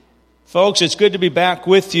Folks, it's good to be back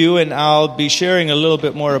with you, and I'll be sharing a little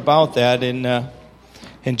bit more about that in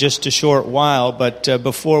just a short while. But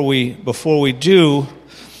before we do,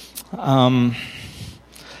 got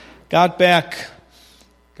back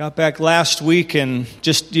last week, and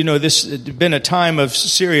just this has been a time of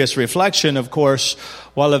serious reflection, of course,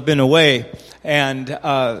 while I've been away. And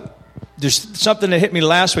there's something that hit me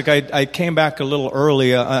last week. I came back a little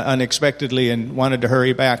early, unexpectedly, and wanted to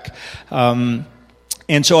hurry back.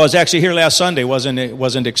 And so I was actually here last Sunday.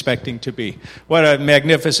 wasn't expecting to be. What a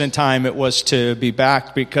magnificent time it was to be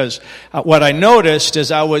back, because what I noticed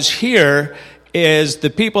as I was here is the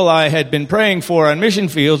people I had been praying for on mission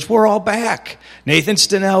fields were all back. Nathan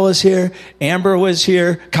Stenell was here, Amber was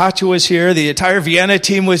here, Katja was here, the entire Vienna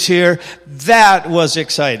team was here. That was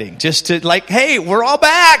exciting. Just to hey, we're all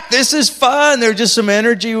back. This is fun. There's just some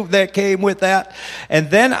energy that came with that. And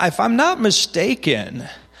then, if I'm not mistaken,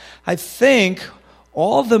 I think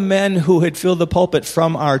all the men who had filled the pulpit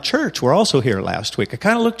from our church were also here last week. I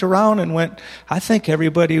kind of looked around and went, I think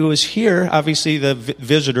everybody who was here, obviously the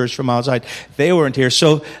visitors from outside, they weren't here.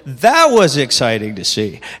 So that was exciting to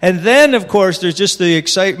see. And then, of course, there's just the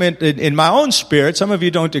excitement in my own spirit. Some of you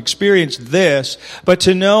don't experience this, but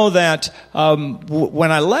to know that when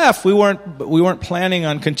I left, we weren't planning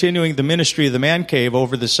on continuing the ministry of the Man Cave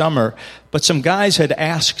over the summer, but some guys had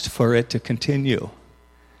asked for it to continue.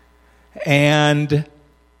 And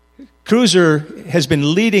Cruiser has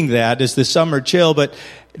been leading that as the summer chill, but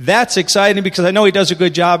that's exciting because I know he does a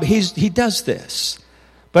good job. He does this.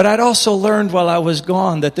 But I'd also learned while I was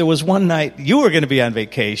gone that there was one night you were going to be on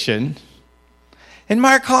vacation, and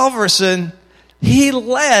Mark Halverson, he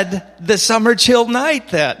led the summer chill night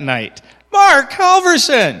that night. Mark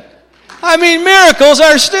Halverson! I mean, miracles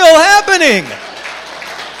are still happening.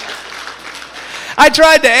 I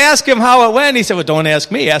tried to ask him how it went. He said, well, don't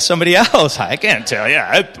ask me. Ask somebody else. I can't tell you.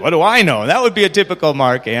 What do I know? That would be a typical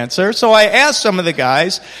Mark answer. So I asked some of the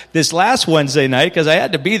guys this last Wednesday night, because I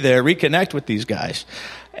had to be there, reconnect with these guys.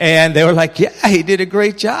 And they were like, yeah, he did a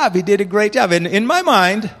great job. He did a great job. And in my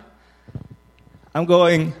mind, I'm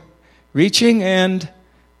going, reaching and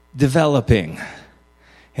developing.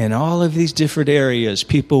 In all of these different areas,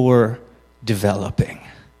 people were developing.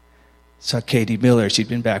 Saw Katie Miller. She'd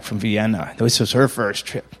been back from Vienna. This was her first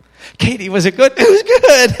trip. Katie, was it good? It was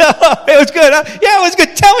good. It was good. Yeah, it was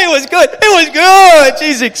good. Tell me it was good. It was good.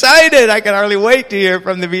 She's excited. I can hardly wait to hear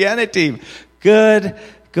from the Vienna team. Good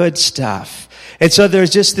stuff. And so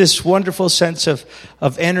there's just this wonderful sense of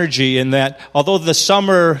energy in that. Although the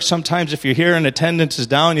summer, sometimes if you're here and attendance is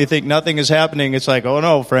down, you think nothing is happening. It's like, oh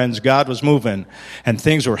no, friends, God was moving and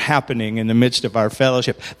things were happening in the midst of our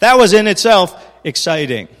fellowship. That was in itself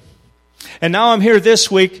exciting. And now I'm here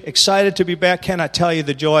this week, excited to be back. Cannot tell you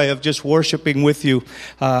the joy of just worshiping with you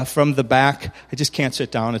from the back. I just can't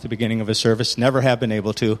sit down at the beginning of a service. Never have been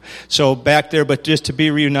able to. So back there, but just to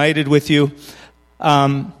be reunited with you.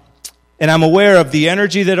 And I'm aware of the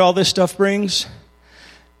energy that all this stuff brings.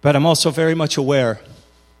 But I'm also very much aware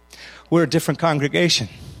we're a different congregation.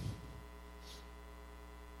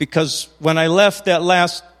 Because when I left that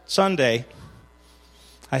last Sunday,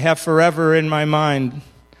 I have forever in my mind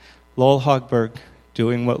Lowell Hogberg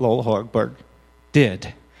doing what Lowell Hogberg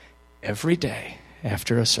did every day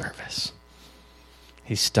after a service.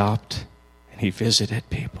 He stopped and he visited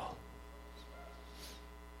people.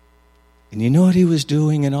 And you know what he was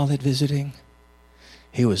doing in all that visiting?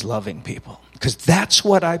 He was loving people. Because that's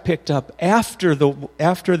what I picked up after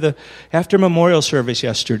memorial service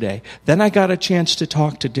yesterday. Then I got a chance to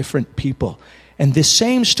talk to different people. And the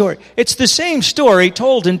same story, it's the same story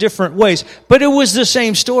told in different ways, but it was the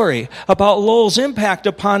same story about Lowell's impact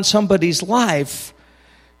upon somebody's life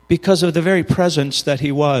because of the very presence that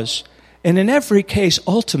he was. And in every case,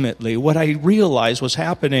 ultimately, what I realized was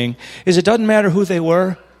happening is it doesn't matter who they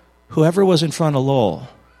were, whoever was in front of Lowell,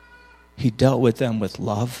 he dealt with them with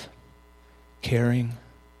love, caring,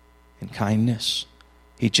 and kindness.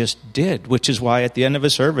 He just did, which is why at the end of a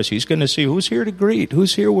service, he's going to see who's here to greet,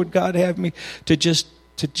 who's here would God have me to just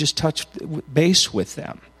touch base with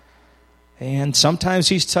them. And sometimes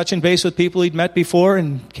he's touching base with people he'd met before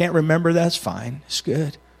and can't remember. That's fine. It's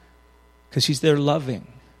good. Because he's there loving.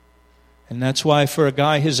 And that's why for a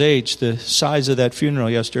guy his age, the size of that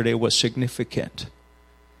funeral yesterday was significant.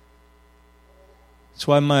 That's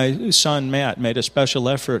why my son Matt made a special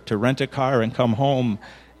effort to rent a car and come home,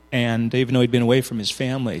 and even though he'd been away from his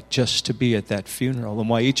family, just to be at that funeral, and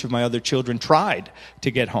why each of my other children tried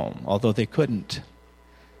to get home, although they couldn't.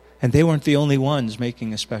 And they weren't the only ones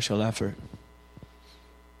making a special effort.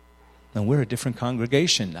 And we're a different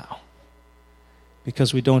congregation now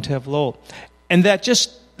because we don't have Lowell. And that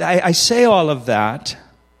just, I say all of that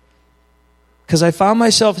Because I found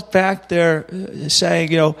myself back there saying,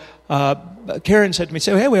 Karen said to me,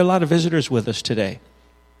 hey, we have a lot of visitors with us today.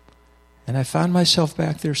 And I found myself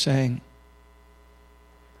back there saying,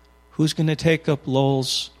 who's going to take up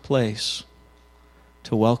Lowell's place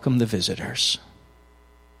to welcome the visitors?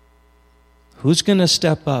 Who's going to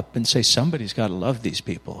step up and say, somebody's got to love these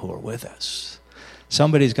people who are with us?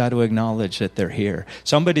 Somebody's got to acknowledge that they're here.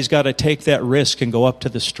 Somebody's got to take that risk and go up to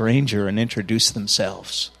the stranger and introduce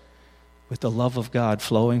themselves with the love of God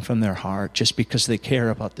flowing from their heart just because they care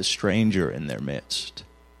about the stranger in their midst.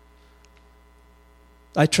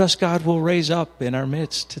 I trust God will raise up in our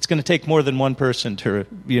midst. It's going to take more than one person to,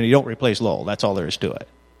 you don't replace Lowell. That's all there is to it.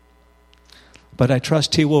 But I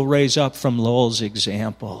trust He will raise up from Lowell's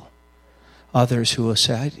example others who will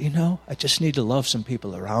say, I just need to love some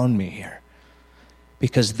people around me here.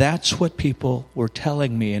 Because that's what people were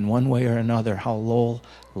telling me in one way or another, how Lowell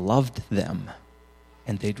loved them.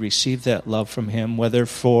 And they'd received that love from him, whether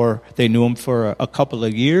they knew him for a couple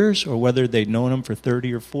of years or whether they'd known him for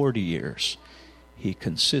 30 or 40 years. He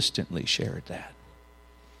consistently shared that.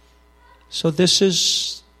 So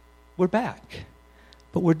we're back,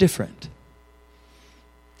 but we're different.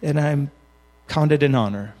 And I'm counted an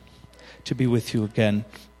honor to be with you again.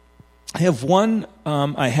 I have one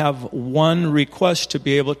request to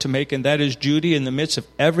be able to make, and that is, Judy, in the midst of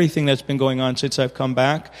everything that's been going on since I've come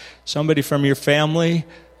back, somebody from your family,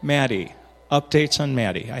 Maddie, updates on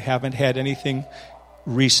Maddie. I haven't had anything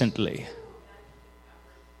recently.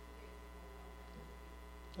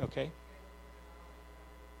 Okay.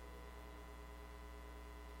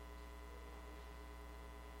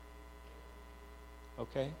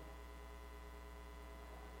 Okay.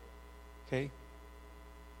 Okay.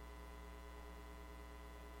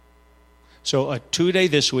 So a 2-day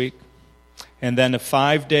this week, and then a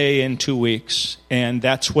 5-day in 2 weeks, and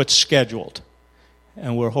that's what's scheduled.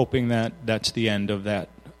 And we're hoping that that's the end of that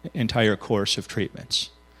entire course of treatments.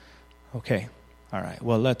 Okay, all right.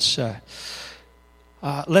 Well, let's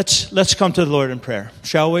come to the Lord in prayer,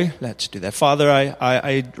 shall we? Let's do that. Father,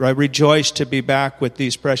 I rejoice to be back with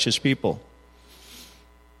these precious people.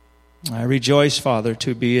 I rejoice, Father,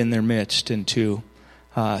 to be in their midst and to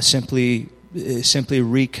simply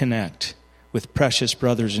reconnect with precious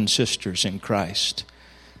brothers and sisters in Christ.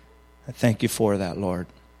 I thank you for that, Lord.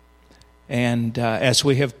 And as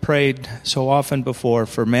we have prayed so often before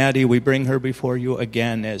for Maddie, we bring her before you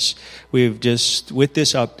again as we've just, with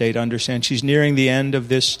this update, understand she's nearing the end of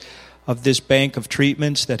this bank of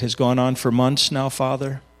treatments that has gone on for months now,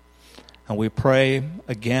 Father. And we pray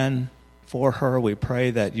again for her. We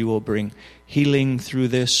pray that you will bring healing through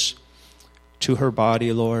this to her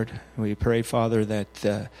body, Lord. We pray, Father,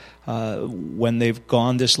 that when they've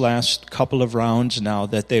gone this last couple of rounds now,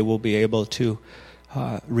 that they will be able to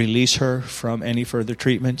release her from any further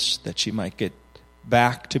treatments, that she might get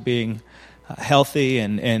back to being healthy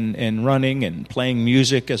and running and playing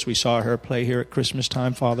music as we saw her play here at Christmas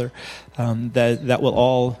time, Father, that will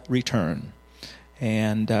all return.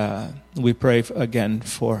 And we pray again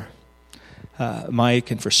for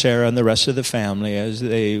Mike and for Sarah and the rest of the family as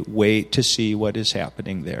they wait to see what is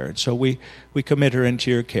happening there. And so we commit her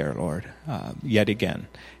into your care, Lord, yet again,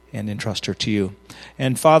 and entrust her to you.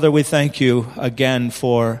 And Father, we thank you again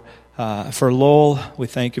for Lowell. We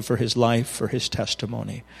thank you for his life, for his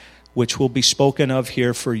testimony, which will be spoken of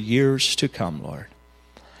here for years to come, Lord.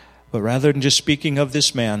 But rather than just speaking of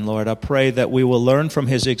this man, Lord, I pray that we will learn from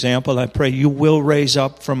his example. I pray you will raise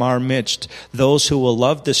up from our midst those who will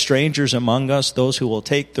love the strangers among us, those who will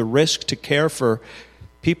take the risk to care for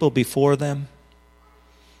people before them.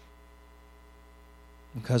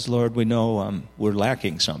 Because, Lord, we know we're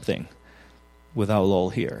lacking something without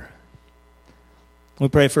Lowell here. We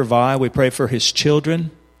pray for Vi. We pray for his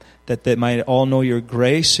children, that they might all know your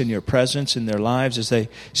grace and your presence in their lives as they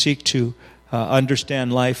seek to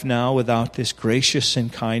understand life now without this gracious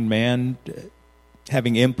and kind man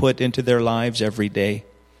having input into their lives every day.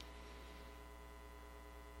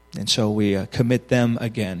 And so we commit them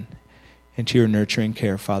again into your nurturing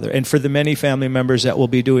care, Father. And for the many family members that will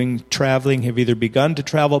be doing traveling, have either begun to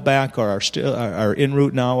travel back or are en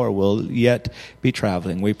route now or will yet be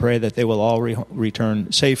traveling, we pray that they will all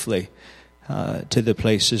return safely to the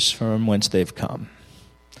places from whence they've come.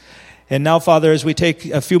 And now, Father, as we take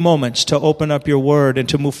a few moments to open up your word and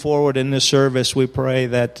to move forward in this service, we pray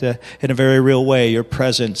that in a very real way your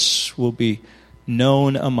presence will be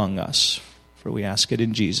known among us. For we ask it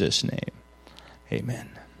in Jesus' name. Amen.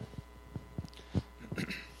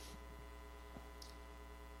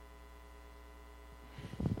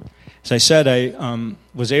 As I said, I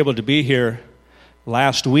was able to be here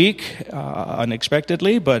last week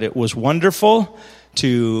unexpectedly, but it was wonderful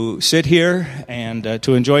to sit here and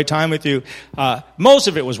to enjoy time with you. Most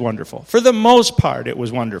of it was wonderful. For the most part, it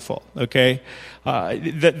was wonderful, okay?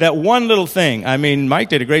 That one little thing, I mean, Mike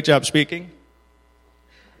did a great job speaking.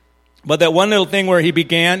 But that one little thing where he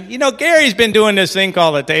began, Gary's been doing this thing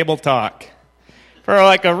called a table talk for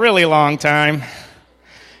like a really long time.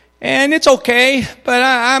 And it's okay, but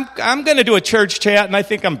I'm going to do a church chat, and I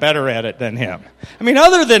think I'm better at it than him. I mean,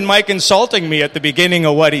 other than Mike insulting me at the beginning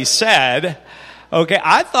of what he said, okay,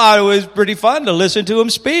 I thought it was pretty fun to listen to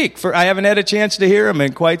him speak. I haven't had a chance to hear him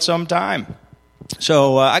in quite some time.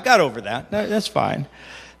 So I got over that. That's fine.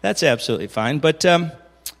 That's absolutely fine. But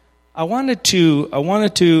I wanted to,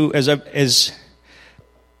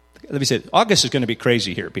 let me say, August is going to be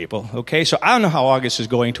crazy here, people, okay? So I don't know how August is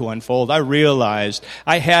going to unfold. I realized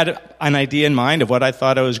I had an idea in mind of what I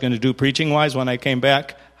thought I was going to do preaching-wise when I came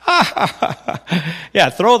back. Yeah,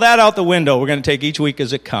 throw that out the window. We're going to take each week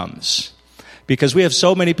as it comes. Because we have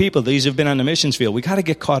so many people. These have been on the missions field. We got to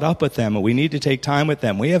get caught up with them, and we need to take time with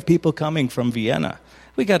them. We have people coming from Vienna.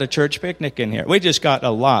 We got a church picnic in here. We just got a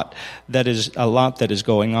lot that is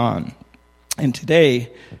going on. And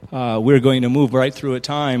today, we're going to move right through a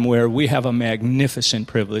time where we have a magnificent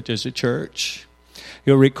privilege as a church.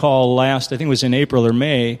 You'll recall I think it was in April or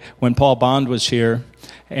May, when Paul Bond was here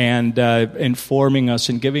and informing us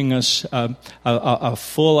and giving us a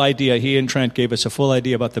full idea. He and Trent gave us a full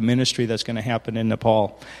idea about the ministry that's going to happen in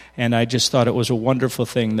Nepal. And I just thought it was a wonderful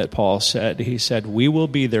thing that Paul said. He said, we will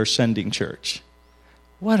be their sending church.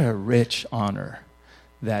 What a rich honor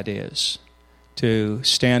that is, to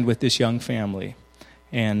stand with this young family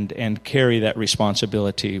and carry that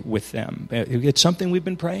responsibility with them. It's something we've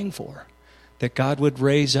been praying for, that God would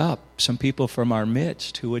raise up some people from our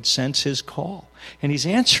midst who would sense his call. And he's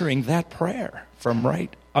answering that prayer from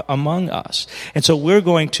right among us. And so we're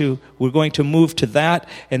going to move to that,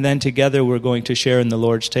 and then together we're going to share in the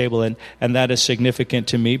Lord's table. And that is significant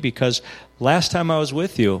to me because last time I was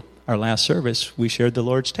with you, our last service, we shared the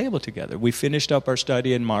Lord's table together. We finished up our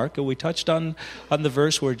study in Mark, and we touched on the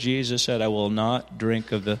verse where Jesus said, I will not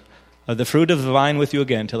drink of the fruit of the vine with you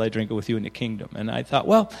again till I drink it with you in the kingdom. And I thought,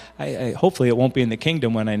 well, I hopefully it won't be in the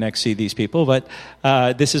kingdom when I next see these people, but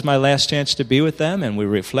this is my last chance to be with them, and we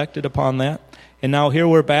reflected upon that. And now here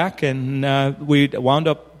we're back, and we wound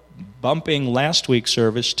up bumping last week's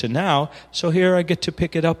service to now, so here I get to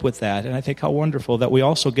pick it up with that. And I think how wonderful that we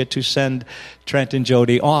also get to send Trent and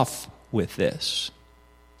Jody off with this.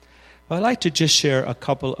 Well, I'd like to just share a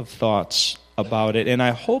couple of thoughts about it, and I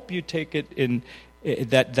hope you take it in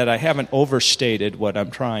that I haven't overstated what I'm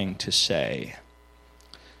trying to say.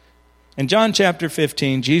 In John chapter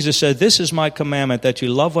 15, Jesus said, this is my commandment, that you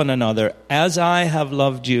love one another as I have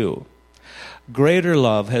loved you. Greater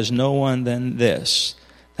love has no one than this,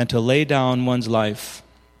 than to lay down one's life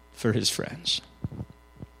for his friends.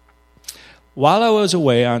 While I was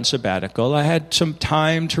away on sabbatical, I had some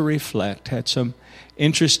time to reflect, had some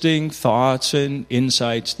interesting thoughts and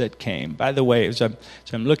insights that came. By the way, as I'm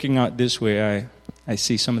looking out this way, I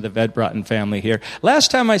see some of the Vedbrotten family here.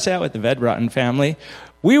 Last time I sat with the Vedbrotten family,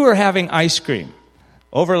 we were having ice cream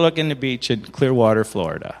overlooking the beach in Clearwater,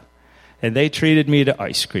 Florida. And they treated me to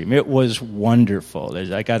ice cream. It was wonderful.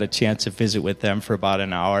 I got a chance to visit with them for about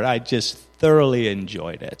an hour. I just thoroughly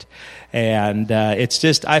enjoyed it. And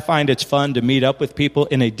I find it's fun to meet up with people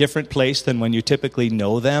in a different place than when you typically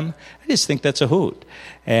know them. I just think that's a hoot.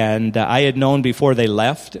 And I had known before I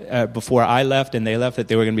left and they left, that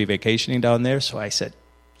they were going to be vacationing down there. So I said,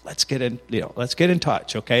 let's get in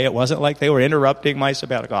touch, okay? It wasn't like they were interrupting my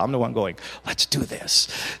sabbatical. I'm the one going, let's do this.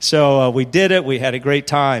 So we did it. We had a great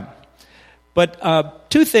time. But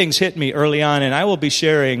two things hit me early on, and I will be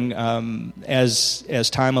sharing as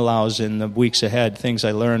time allows in the weeks ahead, things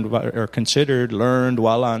I learned or learned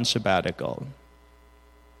while on sabbatical.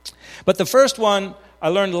 But the first one, I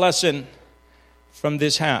learned a lesson from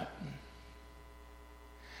this hat.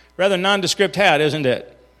 Rather nondescript hat, isn't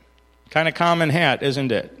it? Kind of common hat,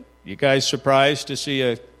 isn't it? You guys surprised to see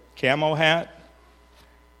a camo hat?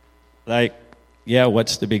 Like, yeah,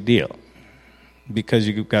 what's the big deal? Because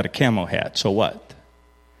you've got a camo hat, so what?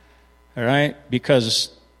 All right?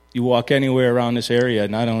 Because you walk anywhere around this area,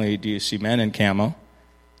 not only do you see men in camo,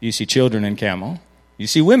 you see children in camo, you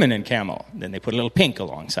see women in camo. Then they put a little pink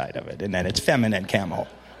alongside of it, and then it's feminine camo.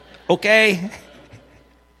 Okay?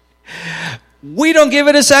 We don't give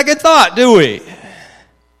it a second thought, do we?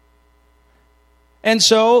 And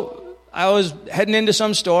so I was heading into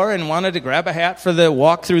some store and wanted to grab a hat for the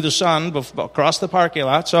walk through the sun across the parking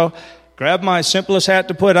lot, so grabbed my simplest hat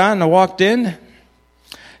to put on, and I walked in,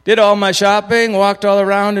 did all my shopping, walked all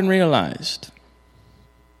around, and realized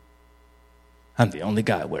I'm the only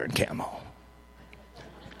guy wearing camo.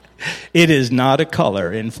 It is not a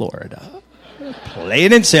color in Florida.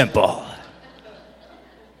 Plain and simple.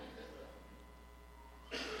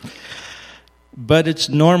 But it's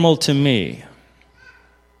normal to me.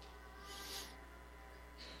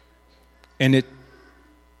 And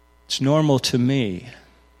it's normal to me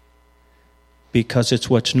because it's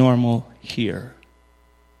what's normal here.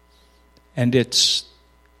 And it's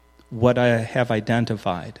what I have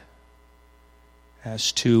identified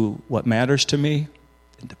as to what matters to me,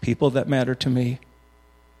 and the people that matter to me,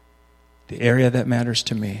 the area that matters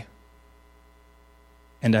to me.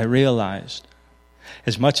 And I realized,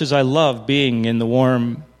 as much as I love being in the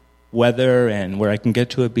warm weather and where I can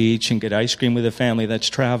get to a beach and get ice cream with a family that's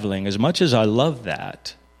traveling, as much as I love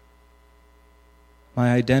that,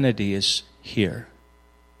 my identity is here.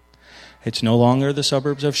 It's no longer the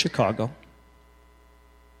suburbs of Chicago.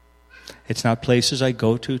 It's not places I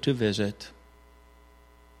go to visit.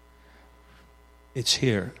 It's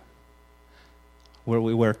here, where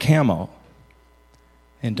we wear camo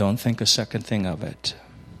and don't think a second thing of it.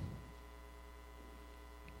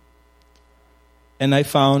 And I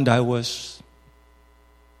found I was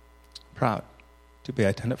proud to be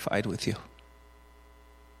identified with you.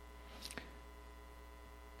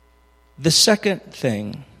 The second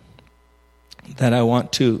thing that I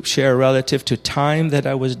want to share relative to time that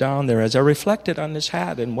I was down there as I reflected on this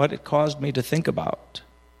hat and what it caused me to think about.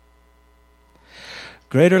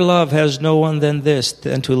 Greater love has no one than this,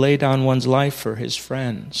 than to lay down one's life for his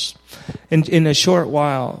friends. In a short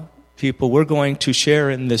while, people, we're going to share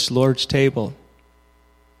in this Lord's table.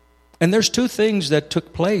 And there's two things that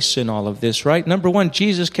took place in all of this, right? Number one,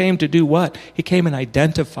 Jesus came to do what? He came and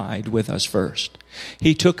identified with us first.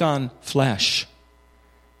 He took on flesh.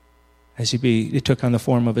 He took on the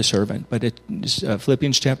form of a servant. But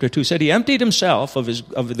Philippians chapter 2 said he emptied himself of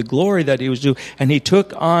the glory that he was due, and he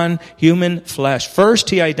took on human flesh.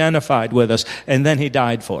 First he identified with us, and then he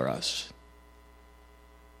died for us.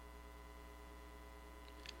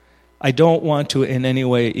 I don't want to in any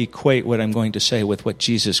way equate what I'm going to say with what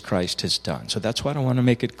Jesus Christ has done. So that's why I want to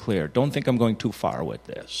make it clear. Don't think I'm going too far with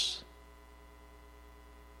this.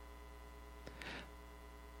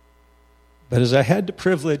 But as I had the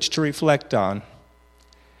privilege to reflect on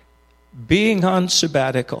being on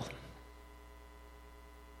sabbatical,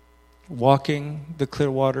 walking the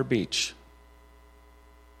Clearwater Beach,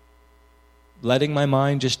 letting my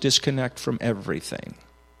mind just disconnect from everything,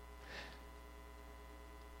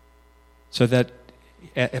 so that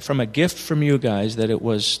from a gift from you guys, that it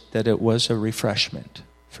was a refreshment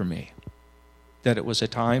for me, that it was a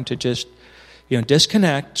time to just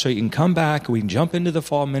disconnect so you can come back, we can jump into the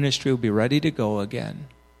fall ministry, we'll be ready to go again.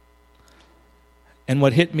 And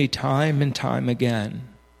what hit me time and time again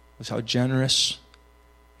was how generous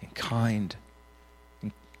and kind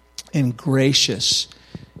and gracious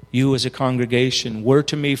you as a congregation were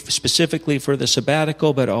to me, specifically for the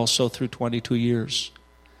sabbatical, but also through 22 years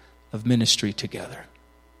of ministry together.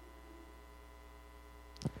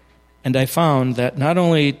 And I found that not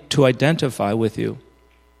only to identify with you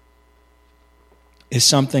is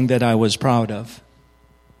something that I was proud of,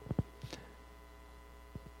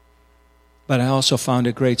 but I also found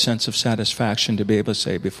a great sense of satisfaction to be able to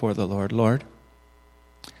say before the Lord, Lord,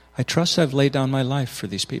 I trust I've laid down my life for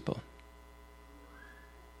these people.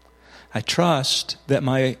 I trust that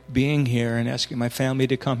my being here and asking my family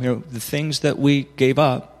to come here, the things that we gave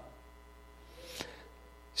up.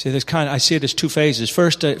 See, I see it as two phases.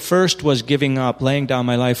 First was giving up, laying down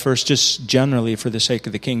my life first, just generally for the sake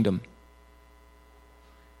of the kingdom.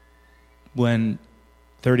 When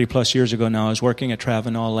 30 plus years ago now, I was working at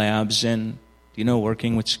Travenol Labs and,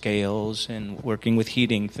 working with scales and working with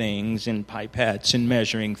heating things and pipettes and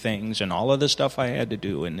measuring things and all of the stuff I had to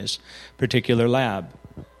do in this particular lab.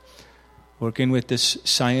 Working with this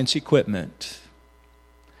science equipment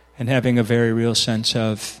and having a very real sense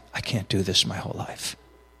of, I can't do this my whole life.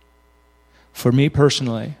 For me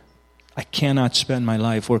personally, I cannot spend my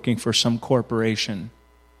life working for some corporation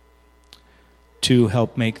to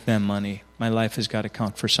help make them money. My life has got to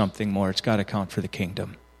count for something more. It's got to count for the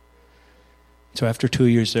kingdom. So after 2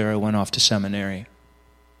 years there, I went off to seminary.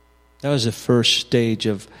 That was the first stage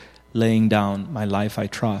of laying down my life I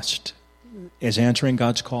trust, as answering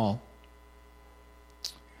God's call.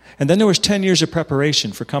 And then there was 10 years of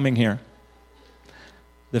preparation for coming here.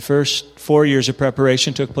 The first 4 years of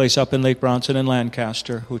preparation took place up in Lake Bronson and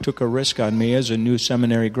Lancaster, who took a risk on me as a new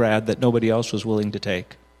seminary grad that nobody else was willing to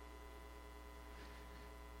take.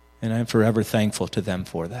 And I'm forever thankful to them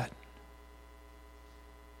for that.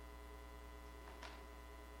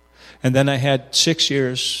 And then I had 6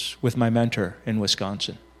 years with my mentor in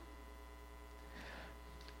Wisconsin.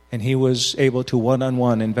 And he was able to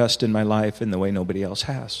one-on-one invest in my life in the way nobody else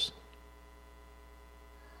has.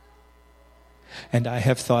 And I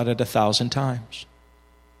have thought it 1,000 times.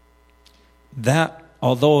 That,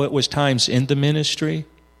 although it was times in the ministry,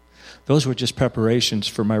 those were just preparations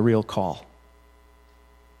for my real call.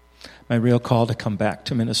 My real call to come back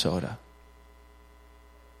to Minnesota.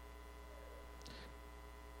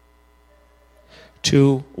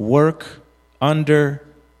 To work under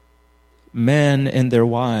men and their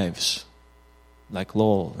wives, like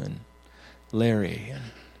Lowell and Larry and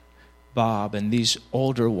Bob and these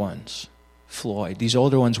older ones, Floyd. These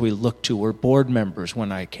older ones we looked to were board members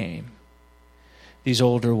when I came. These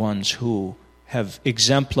older ones who have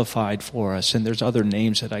exemplified for us, and there's other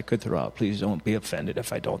names that I could throw out. Please don't be offended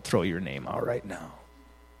if I don't throw your name out right now.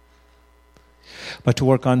 But to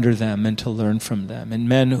work under them and to learn from them. And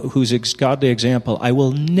men whose godly example I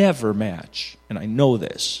will never match, and I know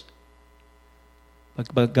this.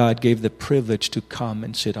 But God gave the privilege to come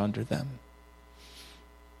and sit under them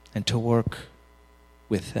and to work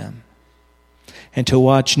with them and to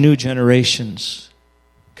watch new generations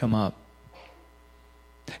come up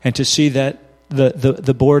and to see that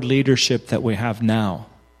the board leadership that we have now,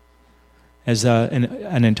 as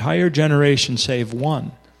an entire generation save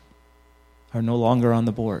one, are no longer on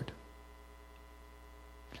the board.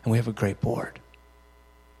 And we have a great board.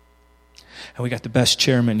 And we got the best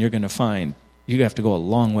chairman you're going to find. You have to go a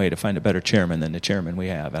long way to find a better chairman than the chairman we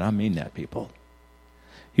have. And I mean that, people.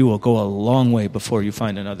 You will go a long way before you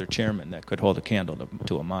find another chairman that could hold a candle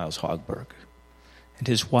to a Miles Hogberg. And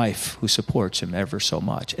his wife, who supports him ever so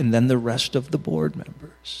much. And then the rest of the board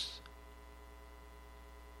members.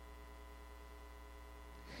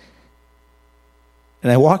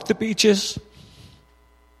 And I walked the beaches,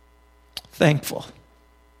 thankful.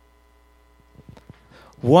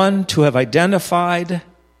 One, to have identified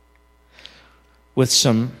with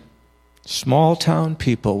some small town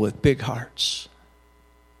people with big hearts.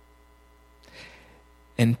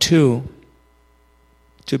 And two,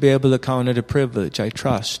 to be able to count it a privilege, I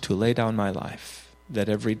trust, to lay down my life, that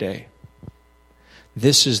every day.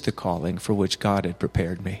 This is the calling for which God had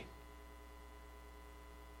prepared me.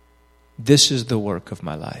 This is the work of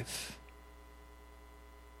my life.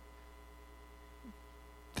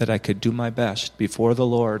 That I could do my best before the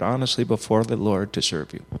Lord, honestly before the Lord, to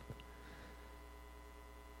serve you.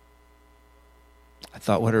 I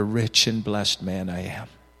thought, what a rich and blessed man I am.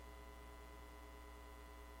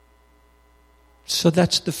 So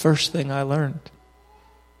that's the first thing I learned.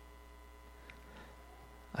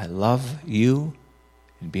 I love you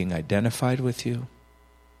and being identified with you.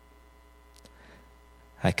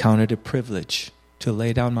 I count it a privilege to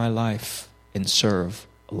lay down my life and serve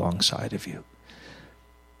alongside of you.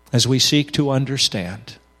 As we seek to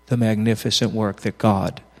understand the magnificent work that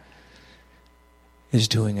God is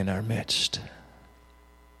doing in our midst.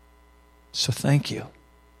 So thank you.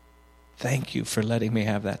 Thank you for letting me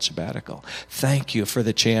have that sabbatical. Thank you for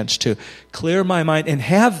the chance to clear my mind and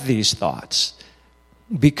have these thoughts.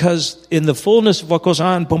 Because in the fullness of what goes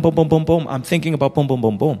on, boom, boom, boom, boom, boom, I'm thinking about boom, boom,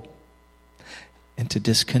 boom, boom. And to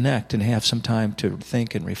disconnect and have some time to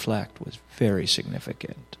think and reflect was very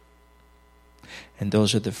significant. And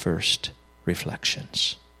those are the first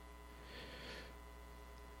reflections.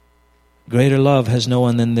 Greater love has no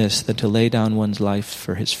one than this, than to lay down one's life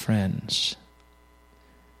for his friends.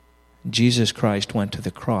 Jesus Christ went to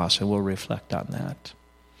the cross, and we'll reflect on that.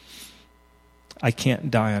 I can't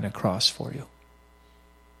die on a cross for you.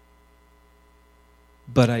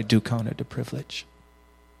 But I do count it a privilege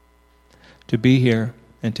to be here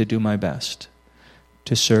and to do my best,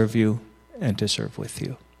 to serve you and to serve with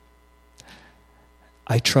you.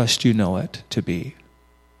 I trust you know it to be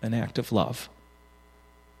an act of love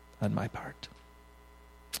on my part.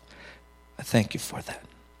 I thank you for that.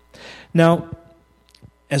 Now,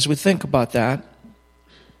 as we think about that,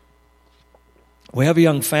 we have a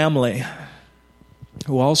young family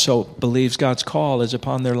who also believes God's call is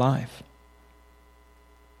upon their life.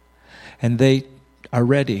 And they are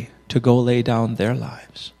ready to go lay down their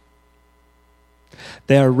lives.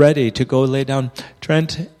 They are ready to go lay down.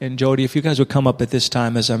 Trent and Jody, if you guys would come up at this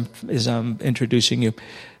time as I'm introducing you.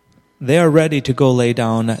 They are ready to go lay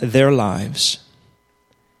down their lives.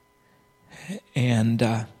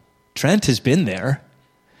 And Trent has been there.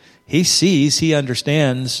 He sees, he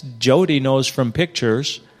understands. Jody knows from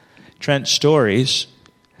pictures, Trent's stories.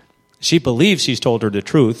 She believes he's told her the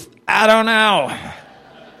truth. I don't know.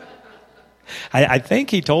 I think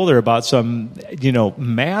he told her about some,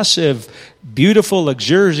 massive, beautiful,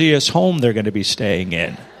 luxurious home they're going to be staying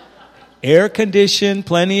in. Air conditioned,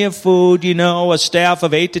 plenty of food, a staff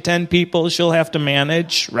of 8 to 10 people she'll have to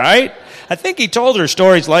manage, right? I think he told her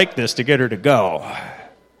stories like this to get her to go.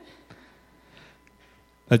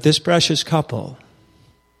 But this precious couple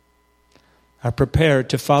are prepared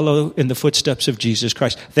to follow in the footsteps of Jesus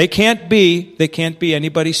Christ. They can't be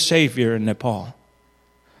anybody's savior in Nepal,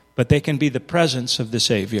 but they can be the presence of the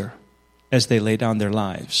Savior as they lay down their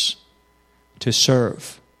lives to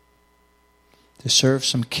serve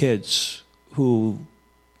some kids who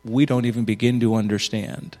we don't even begin to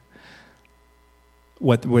understand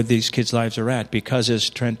where these kids' lives are at, because as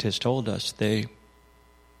Trent has told us, they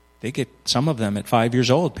get, some of them at 5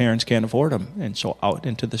 years old, parents can't afford them, and so out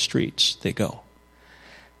into the streets they go.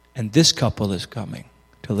 And this couple is coming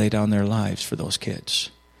to lay down their lives for those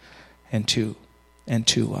kids and to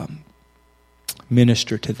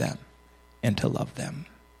minister to them and to love them.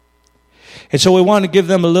 And so we want to give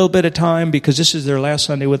them a little bit of time, because this is their last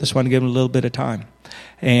Sunday with us. We want to give them a little bit of time.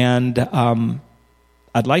 And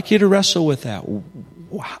I'd like you to wrestle with that.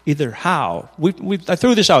 Either how. I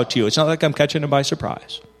threw this out to you. It's not like I'm catching them by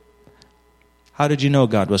surprise. How did you know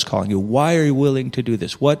God was calling you? Why are you willing to do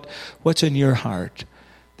this? What's in your heart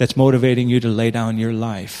that's motivating you to lay down your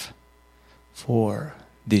life for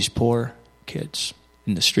these poor kids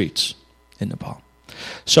in the streets in Nepal?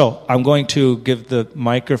 So I'm going to give the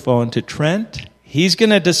microphone to Trent. He's going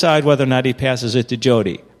to decide whether or not he passes it to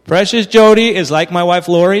Jody. Precious Jody is like my wife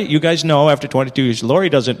Lori. You guys know after 22 years, Lori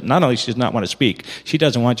not only does not want to speak, she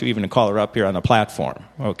doesn't want you even to call her up here on the platform.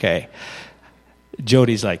 Okay.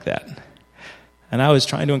 Jody's like that. And I was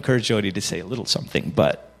trying to encourage Jody to say a little something,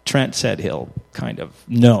 but Trent said he'll kind of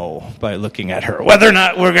know by looking at her whether or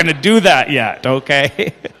not we're going to do that yet,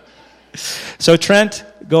 okay? So Trent,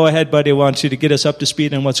 go ahead, buddy. I want you to get us up to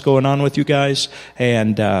speed on what's going on with you guys.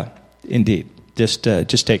 And indeed, just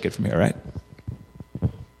take it from here, right?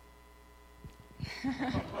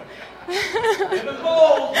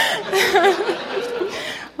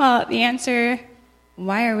 Well, the answer,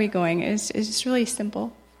 why are we going, is just really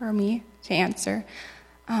simple for me to answer.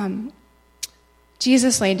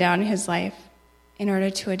 Jesus laid down his life in order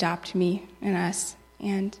to adopt me and us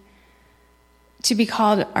and to be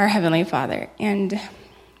called our Heavenly Father. And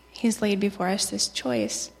he's laid before us this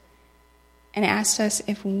choice and asked us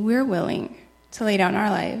if we're willing to lay down our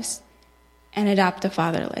lives and adopt the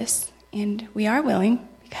fatherless. And we are willing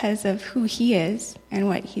because of who he is and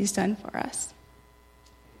what he's done for us.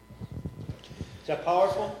 Is that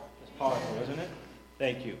powerful? It's powerful, isn't it?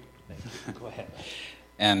 Thank you. Go ahead.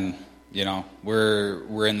 And,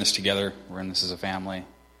 we're in this together. We're in this as a family.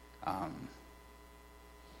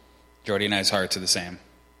 Jody and I's hearts are the same.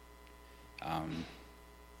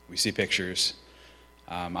 We see pictures.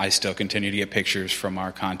 I still continue to get pictures from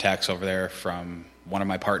our contacts over there, from one of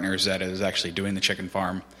my partners that is actually doing the chicken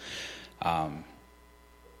farm.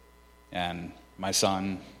 And my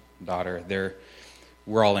son, daughter,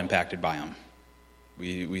 we're all impacted by them.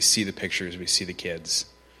 We see the pictures, we see the kids.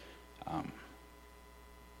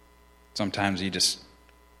 Sometimes you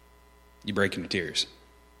break into tears.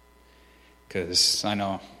 Because I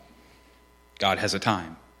know God has a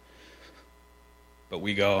time. But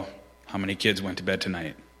we go, how many kids went to bed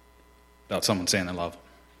tonight without someone saying they love them?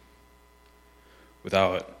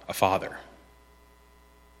 Without a father.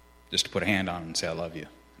 Just to put a hand on them and say, I love you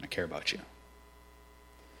and I care about you.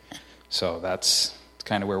 So that's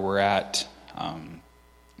kind of where we're at.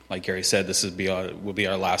 Like Gary said, this will be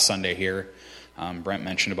our last Sunday here. Brent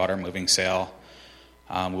mentioned about our moving sale.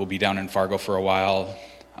 We'll be down in Fargo for a while.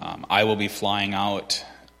 I will be flying out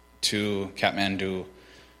to Kathmandu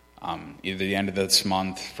either the end of this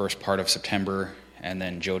month, first part of September, and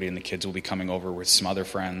then Jody and the kids will be coming over with some other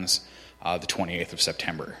friends the 28th of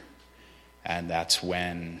September. And that's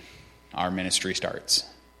when our ministry starts.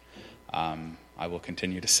 I will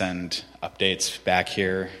continue to send updates back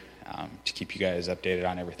here to keep you guys updated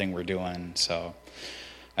on everything we're doing. So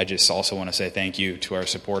I just also want to say thank you to our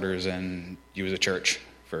supporters and you as a church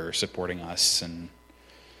for supporting us and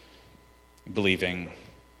believing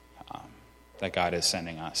that God is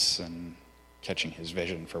sending us and catching his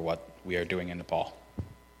vision for what we are doing in Nepal.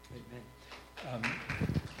 Amen.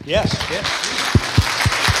 Yes.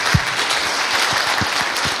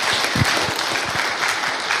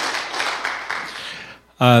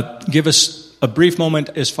 Give us a brief moment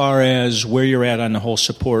as far as where you're at on the whole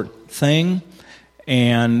support thing,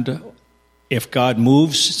 and if God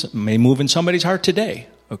may move in somebody's heart today,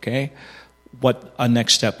 okay, what a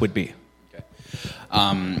next step would be.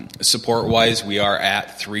 Okay. Support-wise, we are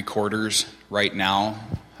at 3/4 right now.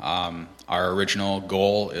 Our original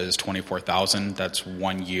goal is $24,000. That's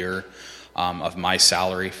 1 year of my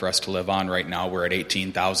salary for us to live on. Right now, we're at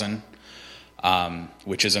 $18,000.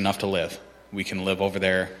 which is enough to live. We can live over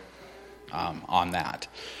there on that.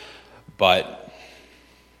 But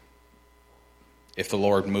if the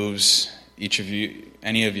Lord moves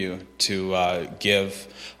any of you to give,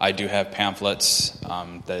 I do have pamphlets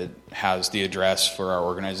that has the address for our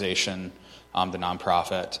organization, the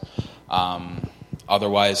nonprofit.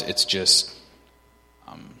 Otherwise, it's just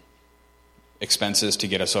expenses to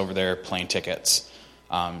get us over there, plane tickets,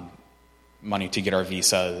 money to get our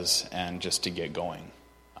visas, and just to get going.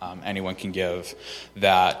 Anyone can give.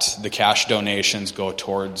 That the cash donations go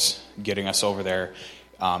towards getting us over there.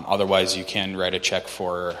 Otherwise, you can write a check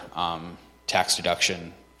for tax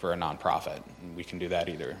deduction for a nonprofit. We can do that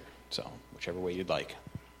either. So whichever way you'd like.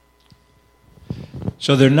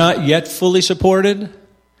 So they're not yet fully supported?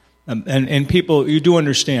 And people, you do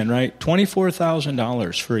understand, right?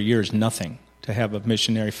 $24,000 for a year is nothing to have a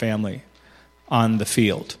missionary family on the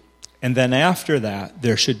field. And then after that,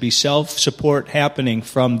 there should be self-support happening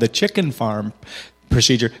from the chicken farm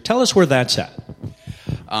procedure. Tell us where that's at.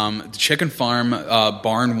 The chicken farm,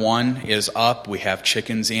 barn 1 is up. We have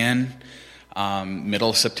chickens in. Middle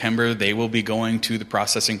of September, they will be going to the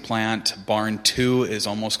processing plant. Barn 2 is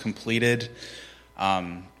almost completed.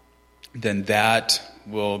 Then that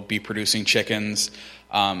will be producing chickens.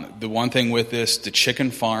 The one thing with this, the chicken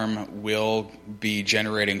farm will be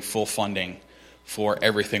generating full funding for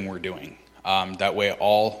everything we're doing. That way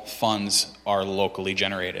all funds are locally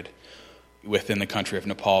generated within the country of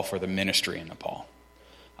Nepal for the ministry in Nepal.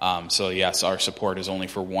 So yes, our support is only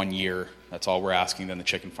for 1 year. That's all we're asking. Then the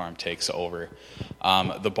chicken farm takes over.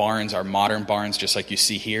 The barns are modern barns, just like you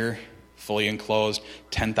see here, fully enclosed,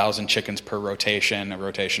 10,000 chickens per rotation, a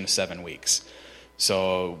rotation of 7 weeks.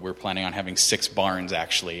 So we're planning on having 6 barns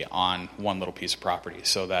actually on one little piece of property.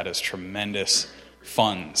 So that is tremendous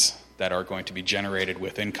funds that are going to be generated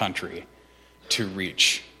within country to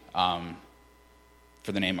reach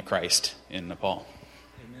for the name of Christ in Nepal.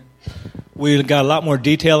 We got a lot more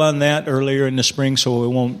detail on that earlier in the spring, so we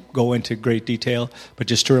won't go into great detail. But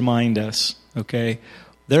just to remind us, okay,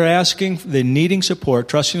 they're needing support,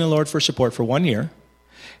 trusting the Lord for support for 1 year,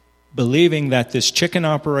 believing that this chicken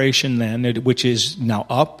operation then, which is now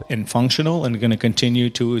up and functional and going to continue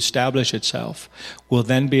to establish itself, will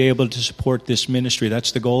then be able to support this ministry.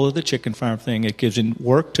 That's the goal of the chicken farm thing. It gives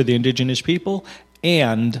work to the indigenous people,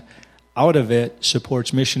 and out of it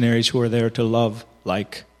supports missionaries who are there to love,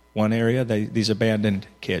 like one area, these abandoned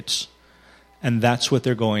kids. And that's what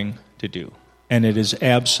they're going to do. And it is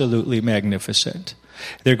absolutely magnificent.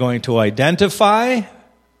 They're going to identify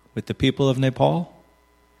with the people of Nepal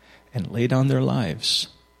and lay down their lives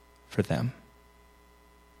for them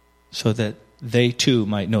so that they too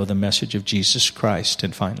might know the message of Jesus Christ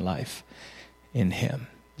and find life in Him.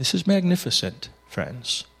 This is magnificent,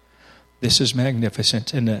 friends. This is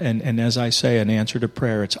magnificent. And as I say, an answer to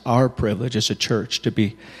prayer, it's our privilege as a church to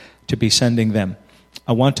be sending them.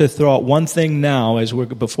 I want to throw out one thing now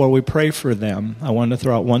before we pray for them. I want to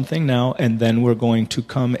throw out one thing now, and then we're going to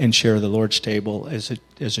come and share the Lord's table as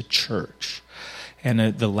a church.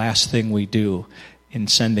 And the last thing we do in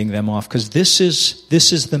sending them off, because this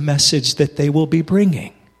is the message that they will be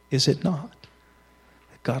bringing, is it not?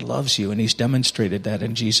 That God loves you, and He's demonstrated that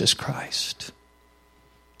in Jesus Christ.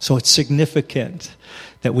 So it's significant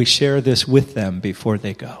that we share this with them before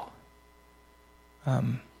they go.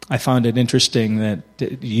 I found it interesting that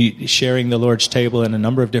sharing the Lord's table in a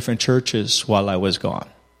number of different churches while I was gone,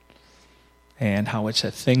 and how it's a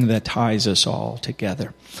thing that ties us all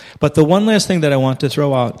together. But the one last thing that I want to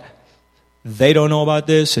throw out, they don't know about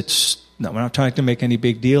this. We're not trying to make any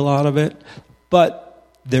big deal out of it, but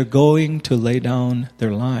they're going to lay down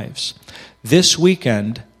their lives. This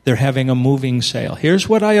weekend, they're having a moving sale. Here's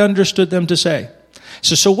what I understood them to say.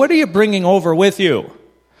 So what are you bringing over with you?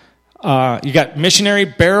 You got missionary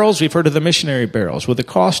barrels. We've heard of the missionary barrels. Well, the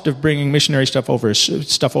cost of bringing missionary stuff over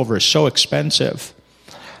is so expensive.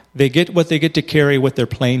 They get what they get to carry with their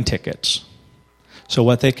plane tickets. So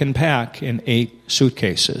what they can pack in 8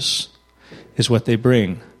 suitcases is what they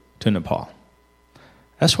bring to Nepal.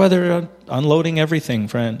 That's why they're unloading everything,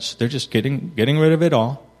 friends. They're just getting rid of it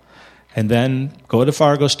all. And then go to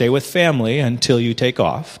Fargo, stay with family until you take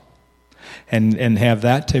off. And have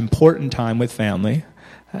that important time with family.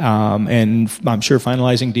 And I'm sure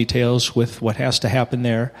finalizing details with what has to happen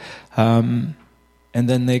there. And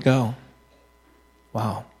then they go.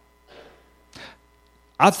 Wow.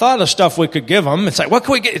 I thought of stuff we could give them. It's like, what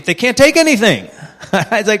can we get? They can't take anything.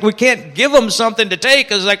 It's like, we can't give them something to take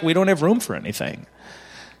because like we don't have room for anything.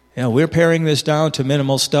 We're paring this down to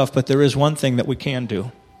minimal stuff, but there is one thing that we can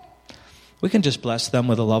do. We can just bless them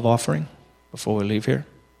with a love offering before we leave here.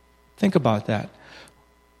 Think about that.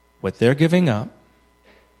 what they're giving up,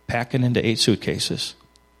 packing into 8 suitcases,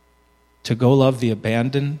 to go love the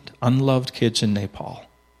abandoned, unloved kids in Nepal.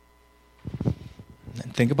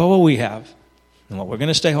 And think about what we have and what we're going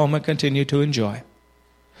to stay home and continue to enjoy.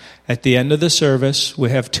 At the end of the service, we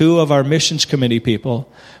have 2 of our missions committee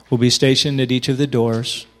people will be stationed at each of the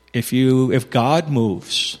doors. If God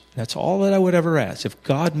moves, that's all that I would ever ask. If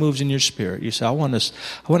God moves in your spirit, you say, I want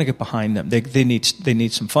to get behind them. They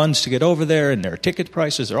need some funds to get over there, and their ticket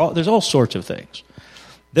prices, there's all sorts of things.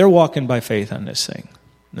 They're walking by faith on this thing.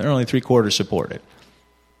 They're only 3/4 supported.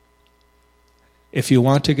 If you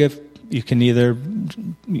want to give, you can either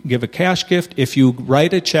give a cash gift. If you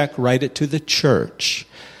write a check, write it to the church.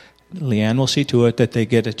 Leanne will see to it that they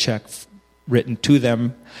get a check written to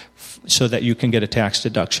them so that you can get a tax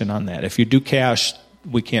deduction on that. If you do cash,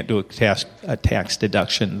 we can't do a tax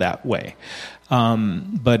deduction that way.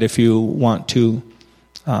 But if you want to,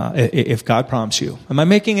 if God prompts you. Am I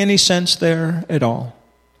making any sense there at all?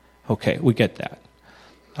 Okay, we get that.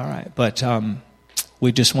 All right, but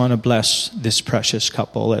we just want to bless this precious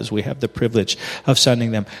couple as we have the privilege of sending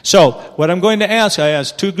them. So, what I'm going to ask, I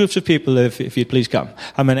asked 2 groups of people if you'd please come.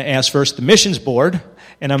 I'm going to ask first the missions board,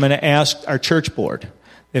 and I'm going to ask our church board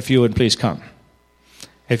if you would please come.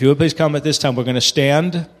 If you would please come at this time, we're going to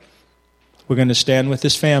stand. We're going to stand with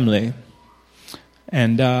this family,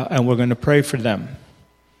 and we're going to pray for them.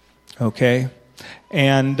 Okay?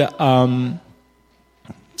 And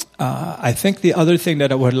I think the other thing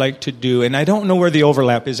that I would like to do, and I don't know where the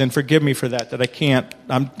overlap is, and forgive me for that I can't,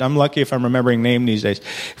 I'm lucky if I'm remembering name these days.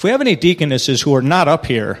 If we have any deaconesses who are not up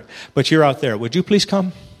here, but you're out there, would you please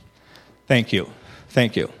come? Thank you.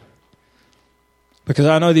 Thank you. Because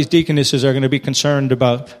I know these deaconesses are going to be concerned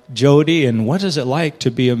about Jody and what is it like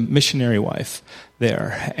to be a missionary wife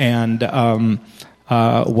there, and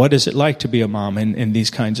what is it like to be a mom in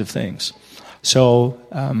these kinds of things. So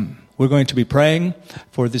we're going to be praying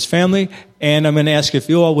for this family, and I'm going to ask if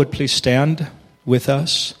you all would please stand with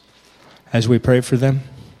us as we pray for them.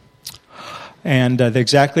 And they're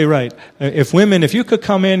exactly right. If you could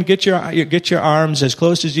come in, get your arms as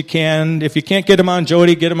close as you can. If you can't get them on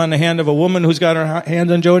Jody, get them on the hand of a woman who's got her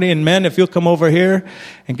hand on Jody. And men, if you'll come over here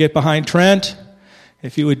and get behind Trent,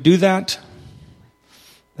 if you would do that,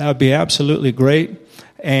 that would be absolutely great.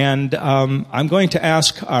 And I'm going to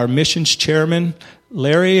ask our missions chairman,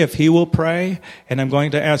 Larry, if he will pray. And I'm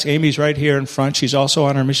going to ask, Amy's right here in front. She's also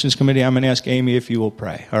on our missions committee. I'm going to ask Amy if you will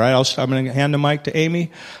pray. All right, I'm going to hand the mic to Amy.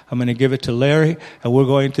 I'm going to give it to Larry.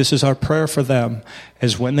 And this is our prayer for them,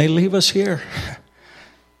 is when they leave us here,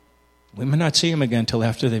 we may not see them again until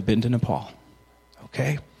after they've been to Nepal.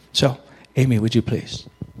 Okay? So, Amy, would you please?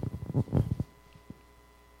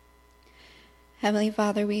 Heavenly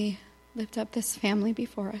Father, we lift up this family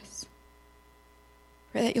before us.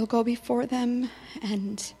 Pray that you'll go before them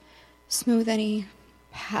and smooth any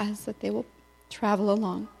paths that they will travel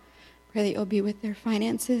along. Pray that you'll be with their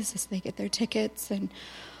finances as they get their tickets and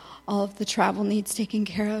all of the travel needs taken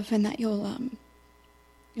care of, and that you'll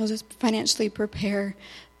just financially prepare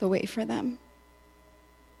the way for them.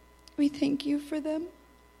 We thank you for them,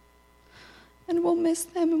 and we'll miss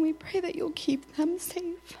them, and we pray that you'll keep them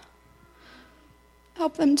safe.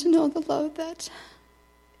 Help them to know the love that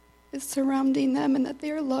is surrounding them, and that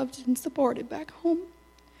they are loved and supported back home.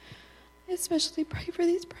 I especially pray for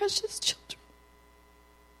these precious children.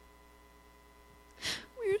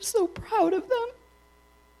 We are so proud of them.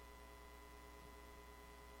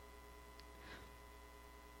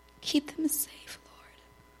 Keep them safe, Lord.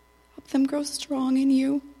 Help them grow strong in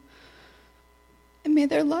you. And may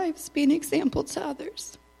their lives be an example to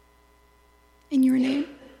others. In your name,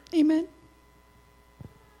 amen.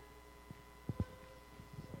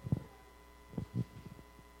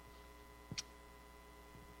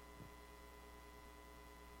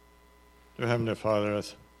 Dear Heavenly Father, I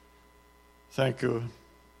thank you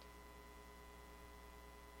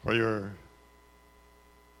for your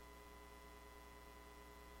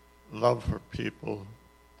love for people.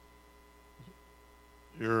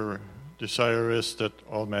 Your desire is that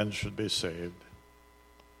all men should be saved.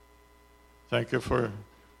 Thank you for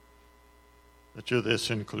that this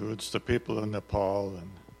includes the people in Nepal, and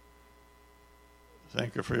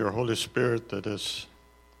thank you for your Holy Spirit that has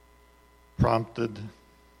prompted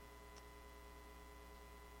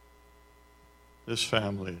this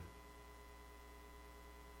family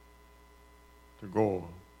to go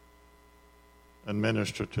and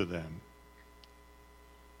minister to them.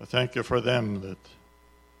 I thank you for them that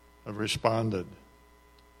have responded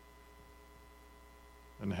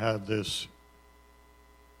and had this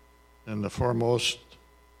in the foremost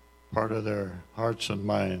part of their hearts and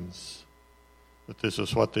minds, that this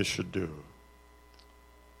is what they should do.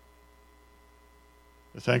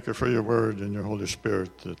 We thank you for your word and your Holy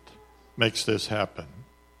Spirit that makes this happen.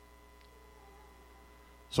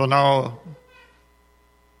 So now,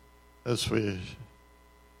 as we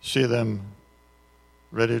see them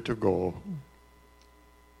ready to go,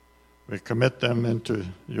 we commit them into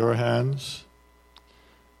your hands.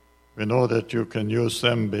 We know that you can use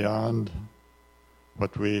them beyond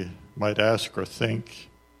what we might ask or think.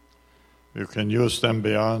 You can use them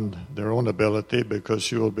beyond their own ability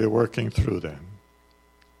because you will be working through them.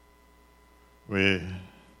 We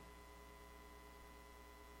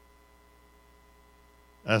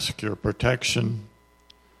ask your protection,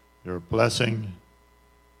 your blessing,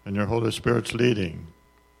 and your Holy Spirit's leading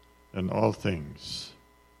in all things.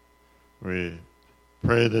 We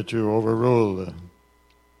pray that you overrule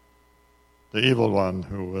the evil one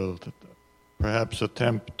who will perhaps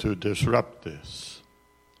attempt to disrupt this.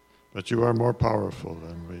 But you are more powerful,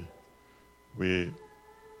 and we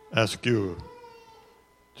ask you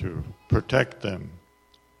to protect them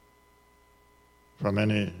from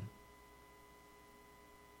any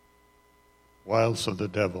wiles of the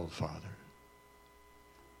devil, Father.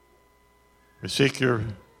 We seek your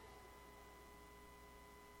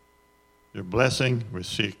blessing. We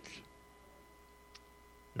seek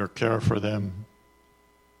your care for them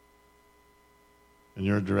in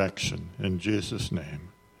your direction. In Jesus' name,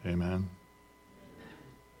 amen.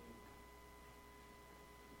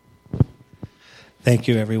 Thank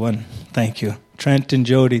you, everyone. Thank you. Trent and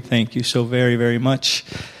Jody, thank you so very, very much.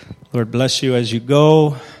 Lord bless you as you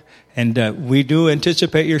go. And we do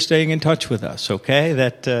anticipate you're staying in touch with us, okay?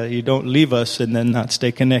 That you don't leave us and then not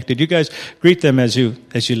stay connected. You guys greet them as you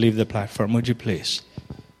leave the platform, would you please?